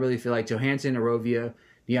 but I really feel like Johansson, Arovia,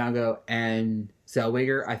 Nyong'o, and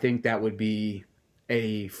Zellweger, I think that would be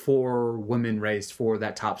a 4-women race for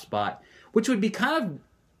that top spot, which would be kind of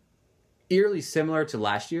eerily similar to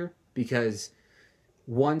last year, because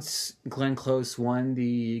once Glenn Close won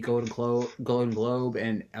the Golden Globe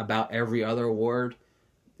and about every other award,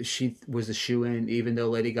 she was a shoo-in, even though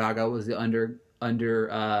Lady Gaga was the under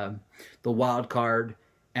the wild card,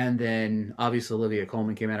 and then obviously Olivia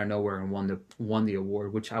Colman came out of nowhere and won the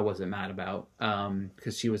award, which I wasn't mad about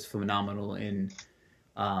because she was phenomenal in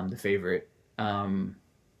The Favorite.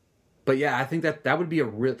 But yeah, I think that would be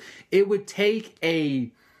it would take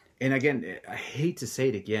and again, I hate to say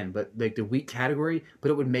it again, but like the weak category, but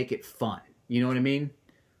it would make it fun. You know what I mean?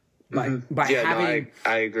 I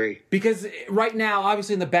agree. Because right now,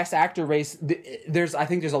 obviously, in the Best Actor race, I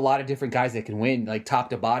think there's a lot of different guys that can win, like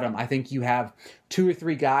top to bottom. I think you have 2 or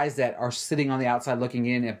 3 guys that are sitting on the outside looking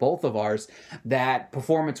in at both of ours that,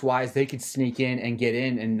 performance-wise, they could sneak in and get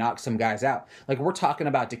in and knock some guys out. Like, we're talking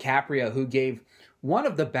about DiCaprio, who gave one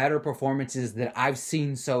of the better performances that I've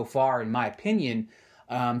seen so far, in my opinion,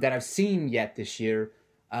 that I've seen yet this year,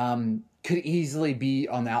 could easily be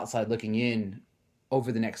on the outside looking in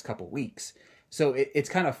over the next couple weeks. So it's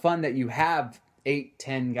kind of fun that you have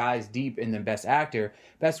 8-10 guys deep in the Best Actor.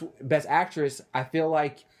 Best Actress, I feel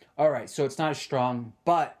like, all right, so it's not as strong,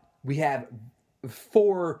 but we have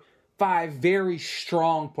 4-5 very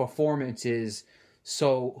strong performances.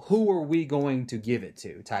 So who are we going to give it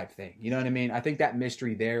to, type thing? You know what I mean? I think that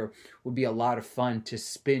mystery there would be a lot of fun to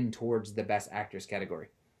spin towards the Best Actress category.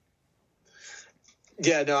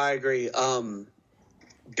 Yeah, no, I agree.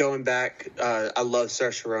 Going back, I love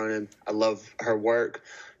Saoirse Ronan. I love her work.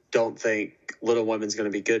 Don't think Little Women's going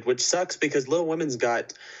to be good, which sucks because Little Women's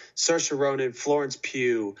got Saoirse Ronan, Florence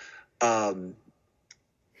Pugh. Oh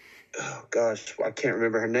gosh, I can't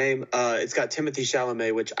remember her name. It's got Timothée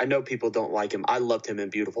Chalamet, which I know people don't like him. I loved him in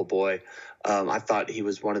Beautiful Boy. I thought he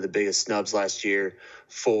was one of the biggest snubs last year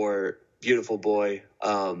for Beautiful Boy.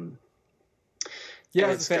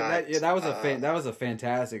 Yeah, that was a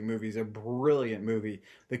fantastic movie. It's a brilliant movie.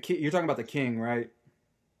 You're talking about The King, right?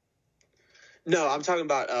 No, I'm talking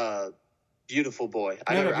about Beautiful Boy.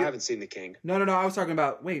 I haven't seen The King. No. I was talking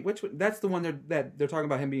about which one? That's the one that they're talking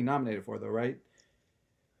about him being nominated for, though, right?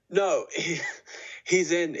 No,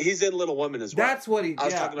 he's in Little Women as well. That's what I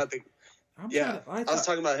was talking about I was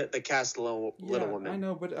talking about the cast of Little Women. I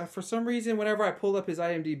know, but for some reason, whenever I pulled up his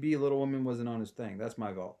IMDb, Little Woman wasn't on his thing. That's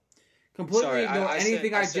my fault. Completely ignore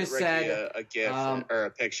anything I just said. A GIF or a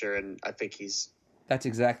picture, and I think he's. That's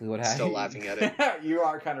exactly what happened. Still laughing at it. You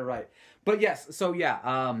are kind of right. But yes, so yeah,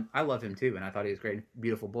 I love him too, and I thought he was a great,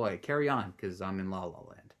 beautiful boy. Carry on, because I'm in La La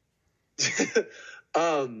Land.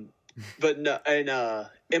 But no, and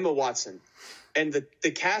Emma Watson, and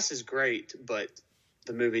the cast is great, but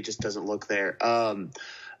the movie just doesn't look there.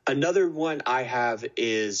 Another one I have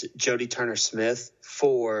is Jodie Turner-Smith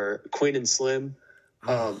for Queen and Slim.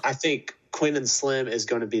 I think Queen and Slim is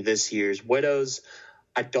going to be this year's Widows.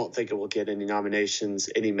 I don't think it will get any nominations,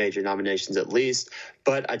 any major nominations at least,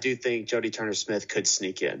 but I do think Jodie Turner-Smith could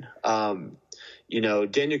sneak in.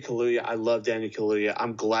 Daniel Kaluuya, I love Daniel Kaluuya.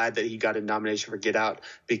 I'm glad that he got a nomination for Get Out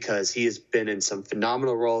because he has been in some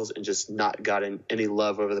phenomenal roles and just not gotten any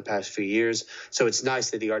love over the past few years. So it's nice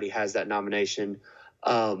that he already has that nomination.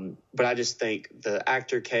 But I just think the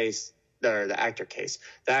actor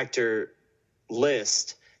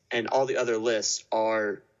list and all the other lists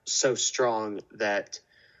are so strong that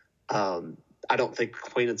I don't think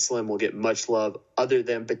Queen and Slim will get much love other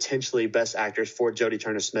than potentially Best Actress for Jodie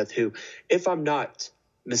Turner-Smith, who, if I'm not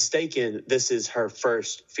mistaken, this is her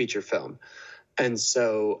first feature film. And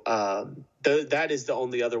so that is the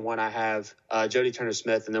only other one I have, Jodie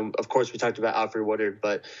Turner-Smith. And then, of course, we talked about Alfred Woodard,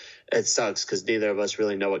 but it sucks because neither of us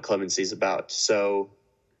really know what Clemency is about. So,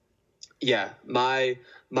 yeah, my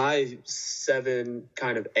 7,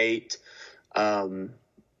 kind of 8,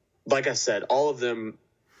 like I said, all of them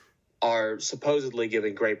are supposedly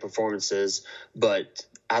giving great performances, but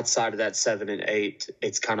outside of that 7 and 8,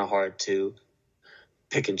 it's kind of hard to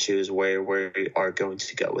pick and choose where we are going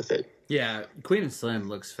to go with it. Yeah, Queen and Slim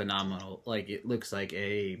looks phenomenal. Like, it looks like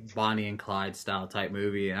a Bonnie and Clyde style type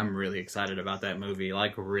movie. I'm really excited about that movie.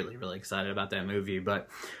 Like, really, really excited about that movie. But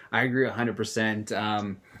I agree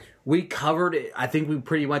 100%. We covered it. I think we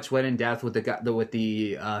pretty much went in depth with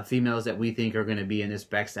the females that we think are going to be in this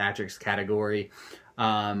Best Actress category.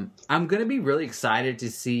 I'm going to be really excited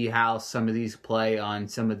to see how some of these play on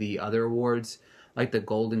some of the other awards, like the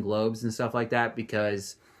Golden Globes and stuff like that,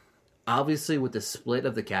 because obviously with the split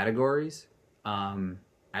of the categories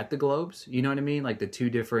at the Globes, you know what I mean? Like the two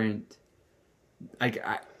different...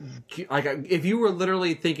 if you were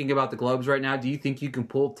literally thinking about the Globes right now, do you think you can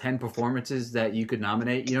pull 10 performances that you could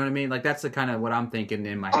nominate? You know what I mean? Like that's the kind of what I'm thinking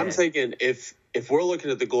in my head. I'm thinking if we're looking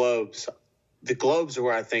at the Globes are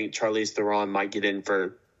where I think Charlize Theron might get in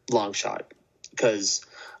for long shot, because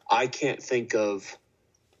I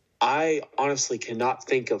honestly cannot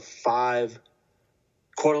think of 5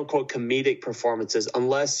 quote unquote comedic performances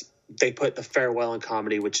unless they put The Farewell in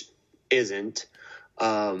comedy, which isn't.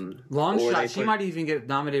 Long Shot, she might even get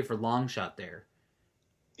nominated for Long Shot there.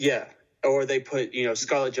 Yeah, or they put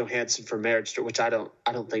Scarlett Johansson for Marriage Story, which I don't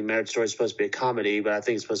think Marriage Story is supposed to be a comedy, but I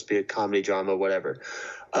think it's supposed to be a comedy drama, whatever.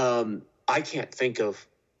 I can't think of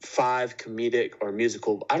 5 comedic or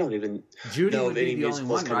musical. I don't even know of any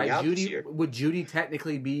musicals coming out this year. Would Judy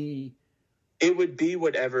technically be? It would be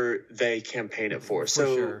whatever they campaign it for.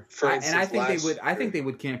 So, sure. For instance, I think they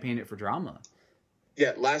would campaign it for drama.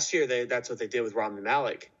 Yeah, last year that's what they did with Rami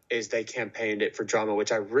Malek, is they campaigned it for drama,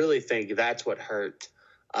 which I really think that's what hurt.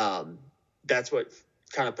 That's what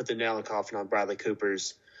kind of put the nail in the coffin on Bradley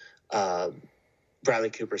Cooper's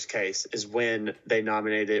case, is when they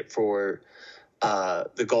nominated it for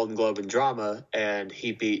the Golden Globe in drama, and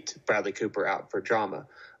he beat Bradley Cooper out for drama.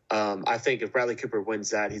 I think if Bradley Cooper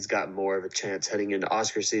wins that, he's got more of a chance heading into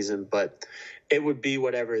Oscar season, but it would be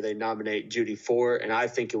whatever they nominate Judy for, and I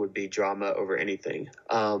think it would be drama over anything.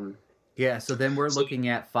 Yeah, so then we're looking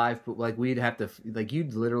at 5, like we'd have to, like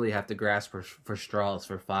you'd literally have to grasp for straws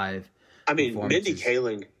for 5. I mean, Mindy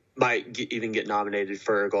Kaling might even get nominated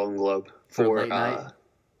for a Golden Globe for Late Night.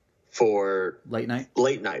 For Late Night?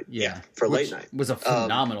 Late Night, yeah, for Late Night. Was a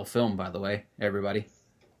phenomenal film, by the way, everybody.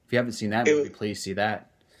 If you haven't seen that movie, please see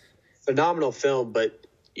that. Phenomenal film, but,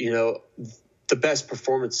 the best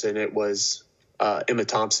performance in it was Emma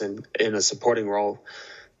Thompson in a supporting role.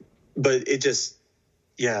 But it just,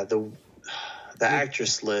 the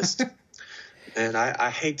actress list, and I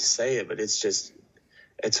hate to say it, but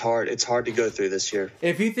it's hard. It's hard to go through this year.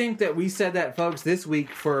 If you think that we said that, folks, this week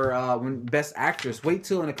for Best Actress, wait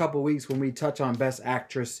till in a couple weeks when we touch on Best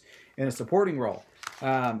Actress in a supporting role.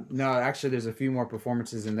 No, actually, there's a few more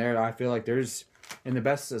performances in there. I feel like there's, in the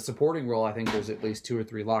Best Supporting Role, I think there's at least 2 or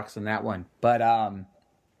 3 locks in that one. But,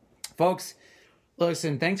 folks,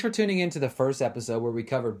 listen, thanks for tuning in to the first episode where we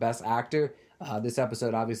covered Best Actor. This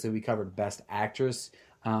episode, obviously, we covered Best Actress.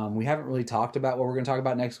 We haven't really talked about what we're going to talk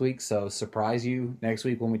about next week, so surprise you next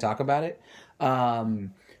week when we talk about it.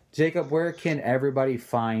 Jacob, where can everybody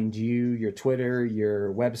find you, your Twitter,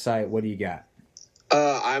 your website? What do you got?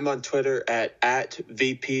 I'm on Twitter at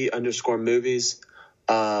VP_movies.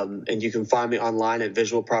 And you can find me online at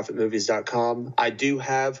visualprofitmovies.com. I do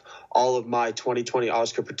have all of my 2020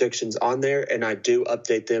 Oscar predictions on there, and I do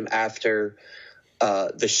update them after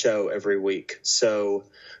the show every week. So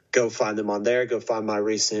go find them on there. Go find my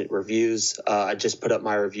recent reviews. I just put up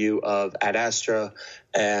my review of Ad Astra,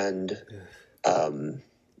 and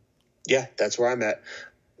yeah, that's where I'm at.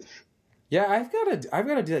 Yeah, I've got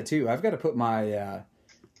to do that too. I've got to put my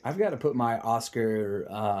Oscar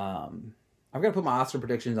Oscar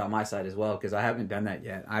predictions on my side as well, because I haven't done that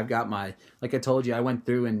yet. I've got like I told you, I went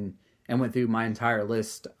through my entire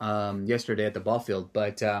list yesterday at the ball field.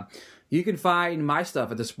 But you can find my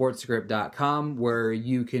stuff at thesportscript.com, where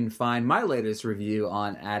you can find my latest review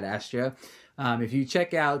on Ad Astra. If you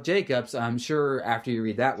check out Jacob's, I'm sure after you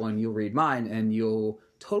read that one, you'll read mine and you'll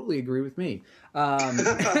totally agree with me. No,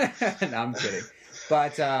 I'm kidding.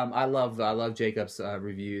 But I love Jacob's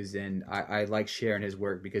reviews, and I like sharing his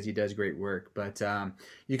work because he does great work. But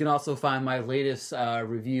you can also find my latest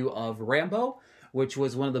review of Rambo, which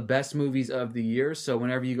was one of the best movies of the year. So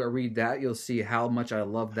whenever you go read that, you'll see how much I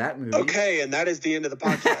love that movie. Okay, and that is the end of the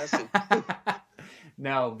podcast.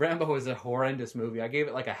 No, Rambo was a horrendous movie. I gave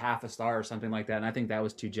it like a half a star or something like that, and I think that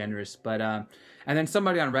was too generous. But and then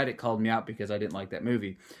somebody on Reddit called me out because I didn't like that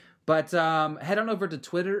movie. But head on over to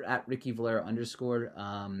Twitter at _RickyValera.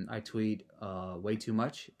 I tweet way too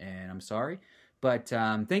much, and I'm sorry. But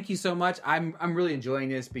thank you so much. I'm really enjoying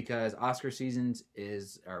this because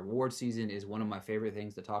award season is one of my favorite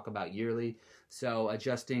things to talk about yearly. So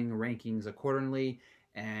adjusting rankings accordingly.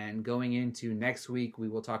 And going into next week, we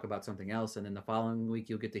will talk about something else. And then the following week,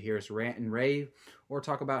 you'll get to hear us rant and rave or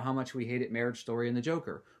talk about how much we hated Marriage Story and the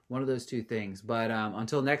Joker. One of those two things. But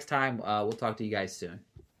until next time, we'll talk to you guys soon.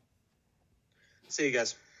 See you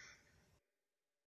guys.